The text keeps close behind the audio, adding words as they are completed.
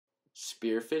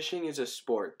Spearfishing is a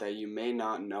sport that you may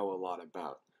not know a lot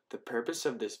about. The purpose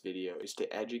of this video is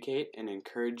to educate and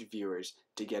encourage viewers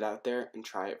to get out there and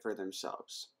try it for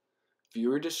themselves.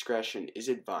 Viewer discretion is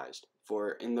advised,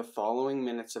 for in the following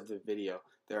minutes of the video,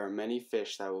 there are many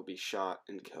fish that will be shot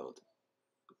and killed.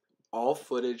 All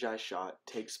footage I shot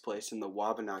takes place in the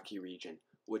Wabanaki region,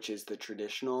 which is the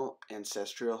traditional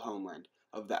ancestral homeland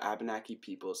of the Abenaki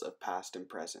peoples of past and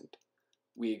present.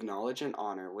 We acknowledge and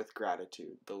honor with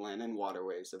gratitude the land and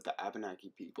waterways of the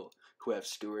Abenaki people who have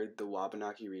stewarded the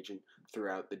Wabanaki region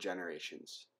throughout the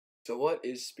generations. So what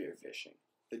is spearfishing?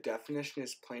 The definition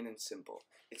is plain and simple.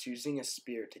 It's using a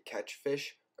spear to catch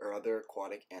fish or other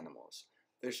aquatic animals.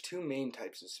 There's two main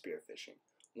types of spearfishing.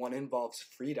 One involves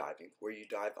freediving, where you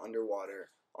dive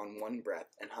underwater on one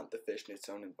breath and hunt the fish in its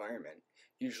own environment,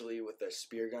 usually with a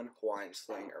spear gun, Hawaiian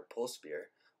sling, or pull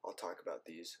spear. I'll talk about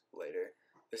these later.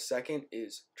 The second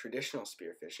is traditional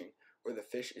spearfishing, where the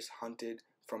fish is hunted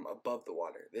from above the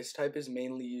water. This type is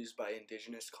mainly used by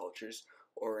indigenous cultures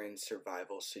or in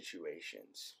survival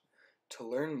situations. To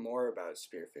learn more about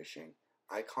spearfishing,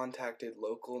 I contacted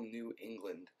local New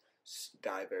England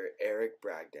diver Eric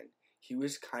Bragdon. He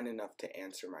was kind enough to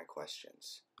answer my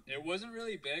questions. It wasn't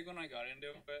really big when I got into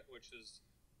it, which is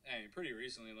pretty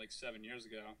recently, like 7 years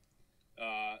ago.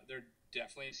 There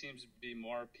definitely seems to be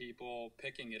more people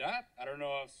picking it up. I don't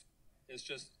know if it's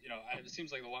just, it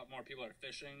seems like a lot more people are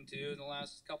fishing too in the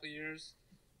last couple of years.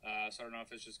 So I don't know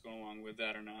if it's just going along with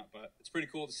that or not, but it's pretty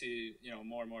cool to see,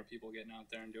 more and more people getting out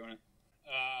there and doing it.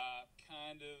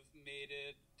 Kind of made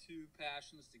it two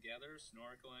passions together,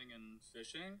 snorkeling and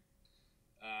fishing.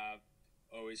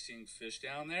 Always seeing fish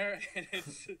down there, and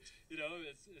it's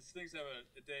things have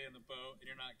a day in the boat and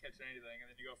you're not catching anything,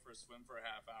 and then you go for a swim for a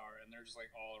half hour and they're just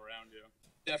like all around you.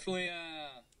 Definitely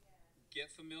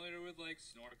get familiar with like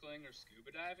snorkeling or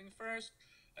scuba diving first.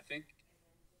 I think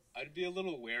I'd be a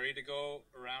little wary to go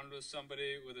around with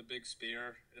somebody with a big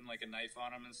spear and like a knife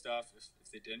on them and stuff if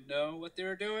they didn't know what they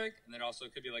were doing. And then also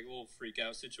it could be like little freak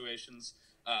out situations.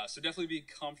 So definitely be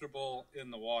comfortable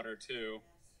in the water too.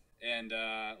 And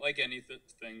like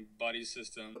anything, buddy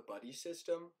system. The buddy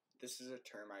system? This is a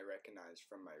term I recognize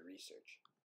from my research.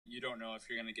 You don't know if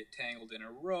you're going to get tangled in a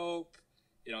rope,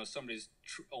 somebody's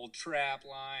old trap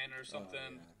line or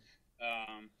something. Oh,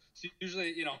 yeah. So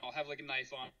usually, I'll have like a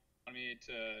knife on me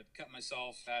to cut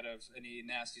myself out of any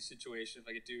nasty situation if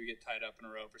I do get tied up in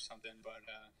a rope or something. But,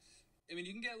 you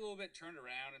can get a little bit turned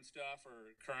around and stuff,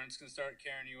 or currents can start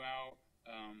carrying you out.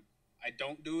 I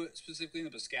don't do it specifically in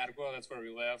the Piscataqua, that's where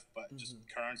we live, but just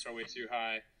currents are way too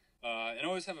high. And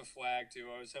always have a flag too.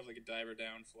 I always have like a diver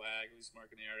down flag, at least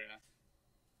marking the area.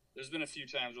 There's been a few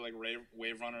times where like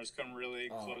wave runners come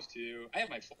really close to you. I have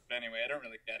my flag anyway. I don't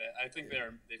really get it. I think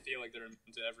they feel like they're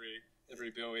into every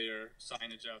buoy or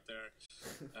signage out there.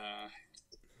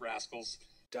 Rascals.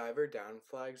 Diver down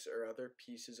flags or other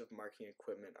pieces of marking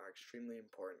equipment are extremely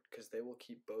important because they will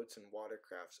keep boats and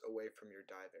watercrafts away from your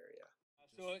dive area.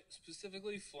 So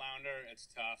specifically flounder, it's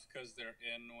tough because they're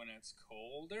in when it's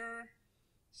colder,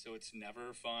 so it's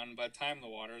never fun. By the time the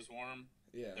water's warm,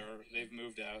 they've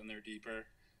moved out and they're deeper.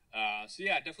 So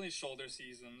yeah, definitely shoulder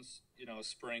seasons.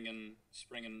 Spring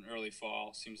and early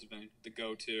fall seems to be the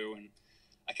go-to, and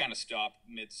I kind of stopped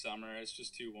midsummer. It's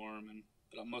just too warm,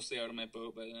 but I'm mostly out of my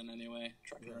boat by then anyway,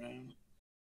 trucking around.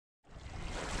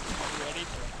 You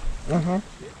ready?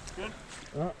 Good.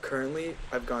 Currently,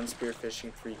 I've gone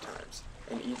spearfishing 3 times.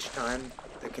 And each time,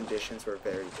 the conditions were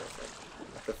very different.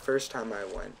 The first time I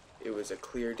went, it was a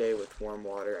clear day with warm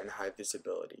water and high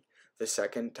visibility. The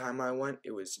second time I went,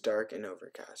 it was dark and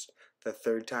overcast. The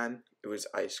third time, it was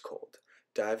ice cold.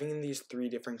 Diving in these 3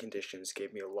 different conditions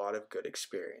gave me a lot of good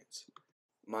experience.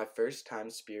 My first time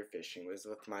spearfishing was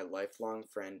with my lifelong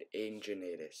friend Aiden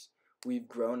Janadis. We've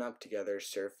grown up together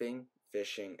surfing,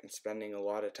 fishing, and spending a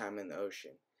lot of time in the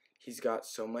ocean. He's got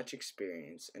so much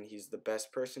experience, and he's the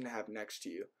best person to have next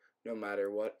to you, no matter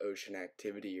what ocean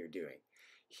activity you're doing.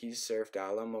 He's surfed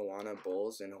Ala Moana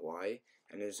Bowls in Hawaii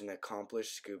and is an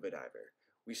accomplished scuba diver.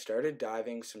 We started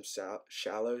diving some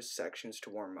shallow sections to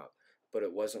warm up, but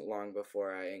it wasn't long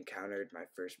before I encountered my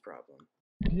first problem.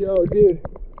 Yo, dude.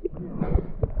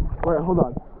 Wait, hold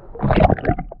on.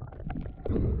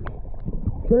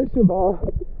 First of all,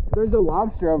 there's a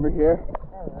lobster over here.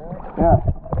 Yeah.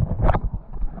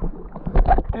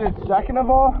 Dude, second of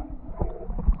all,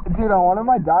 dude, on one of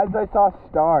my dives I saw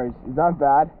stars. Is that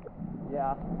bad?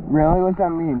 Yeah. Really? What does that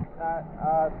mean?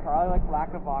 Probably like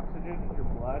lack of oxygen in your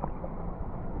blood.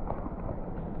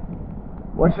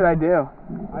 What should I do?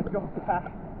 I'd go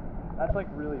back. That's like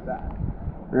really bad.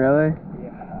 Really?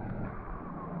 Yeah.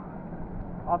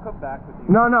 I'll come back with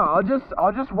you. No,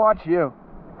 I'll just watch you.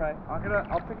 Okay,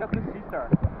 I'll pick up the sea star.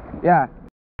 Yeah.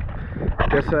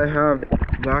 Guess I have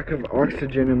lack of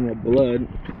oxygen in my blood.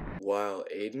 While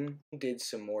Aiden did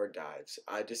some more dives,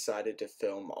 I decided to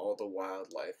film all the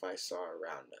wildlife I saw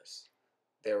around us.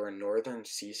 There were northern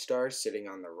sea stars sitting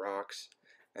on the rocks,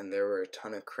 and there were a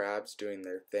ton of crabs doing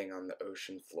their thing on the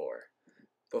ocean floor.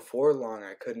 Before long,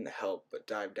 I couldn't help but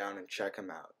dive down and check them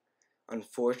out.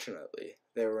 Unfortunately,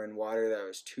 they were in water that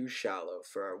was too shallow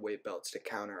for our weight belts to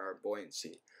counter our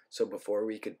buoyancy, so before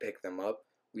we could pick them up,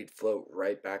 we'd float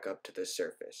right back up to the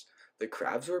surface. The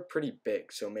crabs were pretty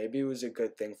big, so maybe it was a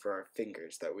good thing for our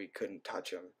fingers that we couldn't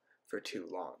touch them for too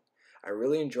long. I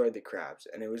really enjoyed the crabs,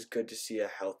 and it was good to see a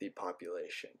healthy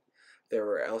population. There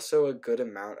were also a good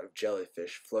amount of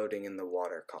jellyfish floating in the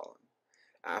water column.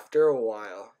 After a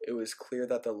while, it was clear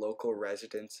that the local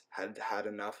residents had had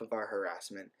enough of our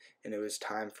harassment, and it was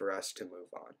time for us to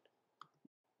move on.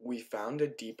 We found a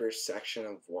deeper section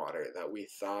of water that we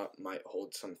thought might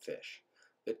hold some fish.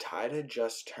 The tide had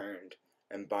just turned,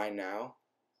 and by now,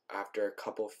 after a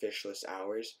couple fishless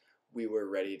hours, we were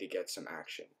ready to get some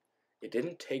action. It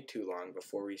didn't take too long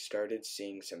before we started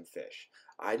seeing some fish.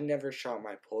 I'd never shot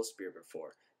my pole spear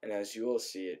before, and as you will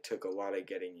see, it took a lot of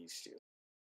getting used to.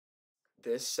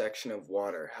 This section of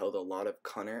water held a lot of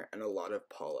cunner and a lot of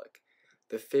pollock.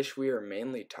 The fish we were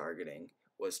mainly targeting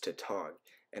was tautog,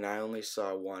 and I only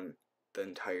saw one the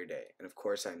entire day, and of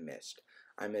course I missed.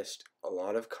 I missed a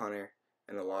lot of cunner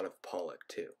and a lot of pollock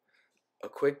too. A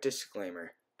quick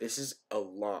disclaimer, this is a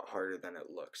lot harder than it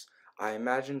looks. I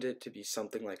imagined it to be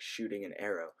something like shooting an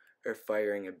arrow or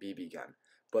firing a BB gun,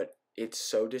 but it's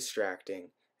so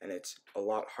distracting and it's a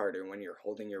lot harder when you're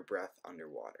holding your breath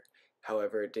underwater.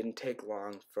 However, it didn't take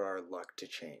long for our luck to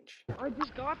change. I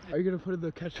just got Are you gonna put it in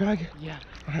the catch bag? Yeah.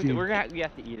 Dude. We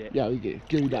have to eat it. Yeah, we get.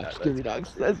 Give me dogs. Give me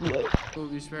dogs. That's lit. We'll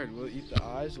be spared. We'll eat the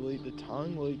eyes. We'll eat the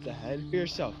tongue. We'll eat the head. For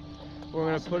yourself. We're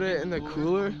gonna put it in the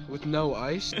cooler with no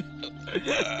ice.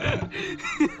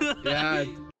 Yeah.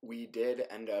 We did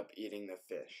end up eating the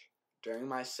fish. During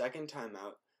my second time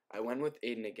out, I went with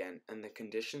Aiden again, and the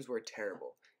conditions were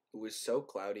terrible. It was so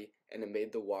cloudy, and it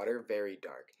made the water very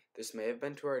dark. This may have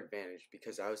been to our advantage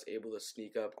because I was able to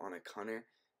sneak up on a cunner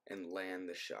and land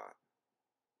the shot.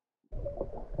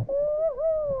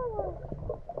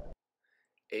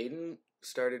 Aiden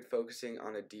started focusing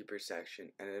on a deeper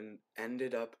section and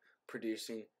ended up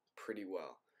producing pretty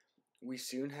well. We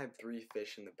soon had 3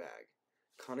 fish in the bag.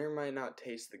 Cunner might not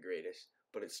taste the greatest,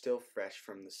 but it's still fresh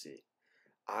from the sea.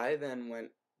 I then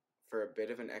went for a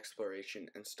bit of an exploration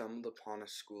and stumbled upon a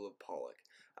school of pollock.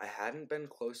 I hadn't been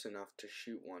close enough to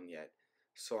shoot one yet,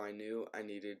 so I knew I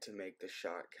needed to make the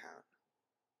shot count.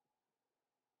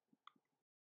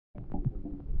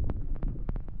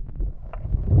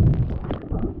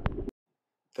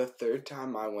 The third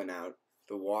time I went out,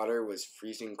 the water was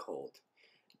freezing cold.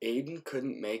 Aiden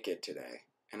couldn't make it today,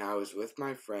 and I was with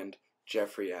my friend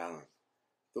Jeffrey Allen.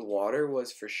 The water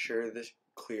was for sure the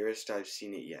clearest I've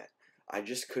seen it yet. I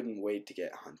just couldn't wait to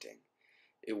get hunting.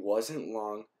 It wasn't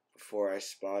long before I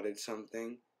spotted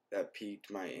something that piqued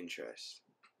my interest.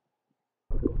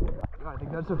 I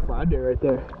think that's a flounder right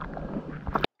there.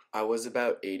 I was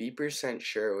about 80%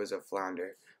 sure it was a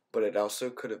flounder, but it also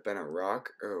could have been a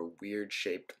rock or a weird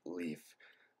shaped leaf.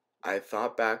 I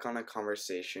thought back on a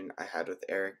conversation I had with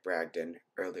Eric Bragdon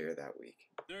earlier that week.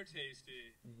 They're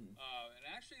tasty, and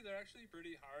actually they're actually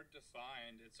pretty hard to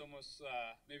find. It's almost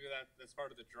maybe that's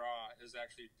part of the draw is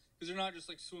actually because they're not just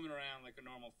like swimming around like a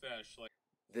normal fish. Like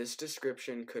this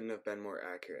description couldn't have been more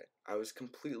accurate. I was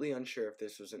completely unsure if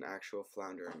this was an actual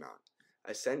flounder or not.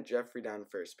 I sent Jeffrey down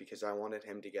first because I wanted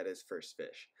him to get his first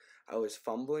fish. I was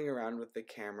fumbling around with the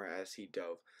camera as he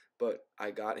dove, but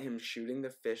I got him shooting the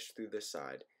fish through the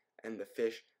side, and the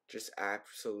fish just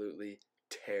absolutely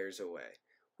tears away.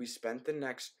 We spent the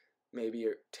next maybe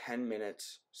 10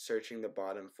 minutes searching the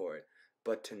bottom for it,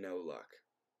 but to no luck.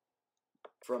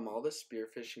 From all the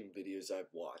spearfishing videos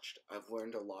I've watched, I've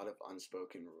learned a lot of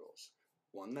unspoken rules.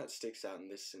 One that sticks out in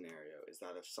this scenario is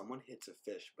that if someone hits a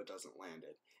fish but doesn't land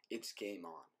it, it's game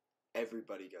on.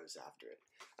 Everybody goes after it.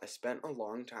 I spent a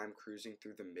long time cruising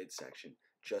through the midsection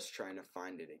just trying to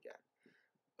find it again.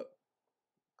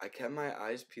 I kept my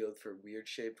eyes peeled for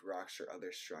weird-shaped rocks or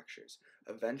other structures.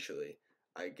 Eventually,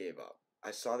 I gave up.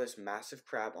 I saw this massive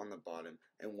crab on the bottom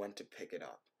and went to pick it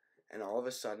up. And all of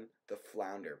a sudden, the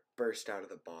flounder burst out of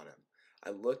the bottom.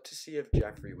 I looked to see if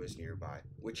Jeffrey was nearby,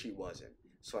 which he wasn't,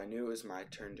 so I knew it was my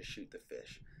turn to shoot the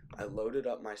fish. I loaded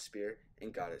up my spear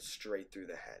and got it straight through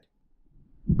the head.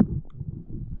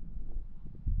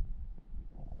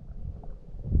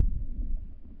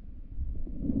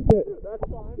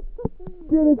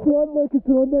 Dude, it's one, look, it's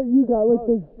the one that you got, look,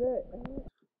 this.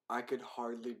 I could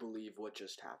hardly believe what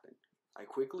just happened. I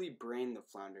quickly brained the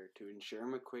flounder to ensure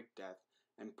him a quick death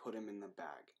and put him in the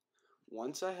bag.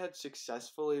 Once I had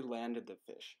successfully landed the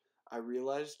fish, I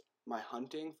realized my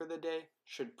hunting for the day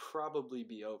should probably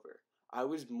be over. I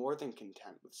was more than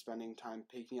content with spending time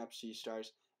picking up sea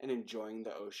stars and enjoying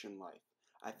the ocean life.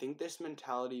 I think this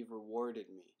mentality rewarded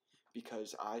me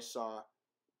because I saw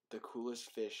the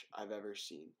coolest fish I've ever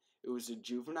seen. It was a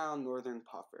juvenile northern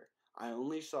puffer. I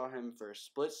only saw him for a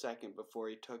split second before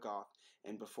he took off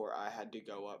and before I had to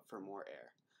go up for more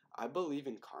air. I believe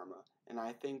in karma, and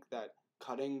I think that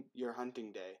cutting your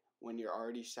hunting day when you're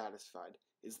already satisfied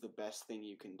is the best thing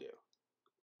you can do.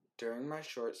 During my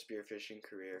short spearfishing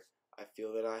career, I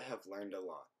feel that I have learned a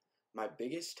lot. My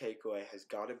biggest takeaway has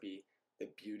got to be the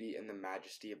beauty and the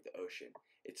majesty of the ocean.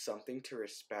 It's something to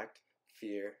respect,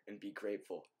 fear, and be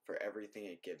grateful for everything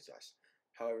it gives us.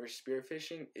 However,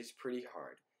 spearfishing is pretty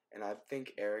hard, and I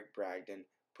think Eric Bragdon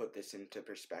put this into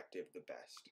perspective the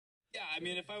best. Yeah, I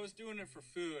mean, if I was doing it for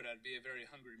food, I'd be a very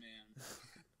hungry man.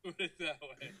 Put it that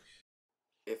way.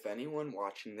 If anyone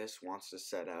watching this wants to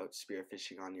set out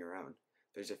spearfishing on your own,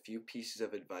 there's a few pieces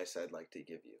of advice I'd like to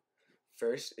give you.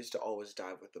 First is to always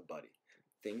dive with a buddy.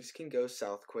 Things can go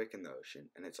south quick in the ocean,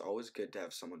 and it's always good to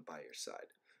have someone by your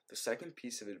side. The second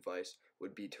piece of advice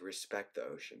would be to respect the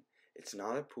ocean. It's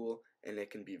not a pool, and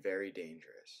it can be very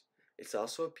dangerous. It's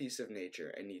also a piece of nature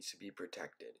and needs to be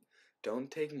protected. Don't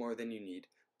take more than you need,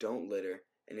 don't litter,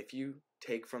 and if you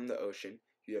take from the ocean,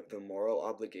 you have the moral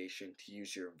obligation to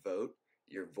use your vote,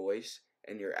 your voice,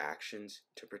 and your actions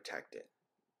to protect it.